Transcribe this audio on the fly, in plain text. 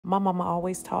My mama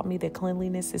always taught me that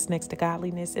cleanliness is next to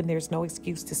godliness, and there's no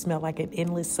excuse to smell like an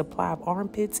endless supply of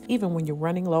armpits, even when you're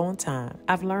running low on time.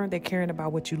 I've learned that caring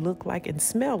about what you look like and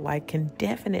smell like can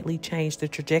definitely change the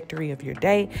trajectory of your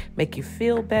day, make you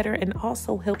feel better, and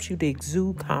also helps you to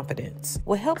exude confidence.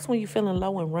 What helps when you're feeling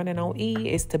low and running on E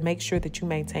is to make sure that you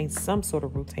maintain some sort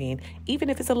of routine, even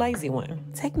if it's a lazy one.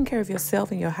 Taking care of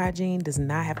yourself and your hygiene does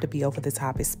not have to be over the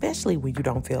top, especially when you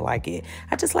don't feel like it.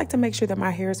 I just like to make sure that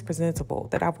my hair is presentable,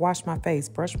 that I've washed my face,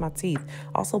 brushed my teeth,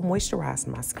 also moisturized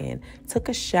my skin, took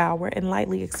a shower and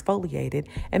lightly exfoliated,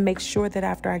 and make sure that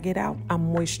after I get out,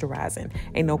 I'm moisturizing.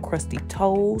 Ain't no crusty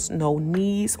toes, no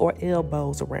knees or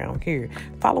elbows around here.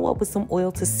 Follow up with some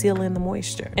oil to seal in the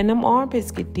moisture. And them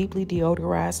armpits get deeply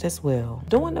deodorized as well.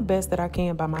 Doing the best that I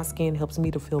can by my skin helps me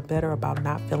to feel better about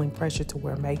not feeling pressure to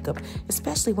wear makeup,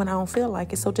 especially when I don't feel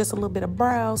like it. So just a little bit of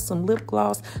brows, some lip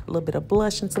gloss, a little bit of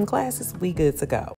blush, and some glasses, we good to go.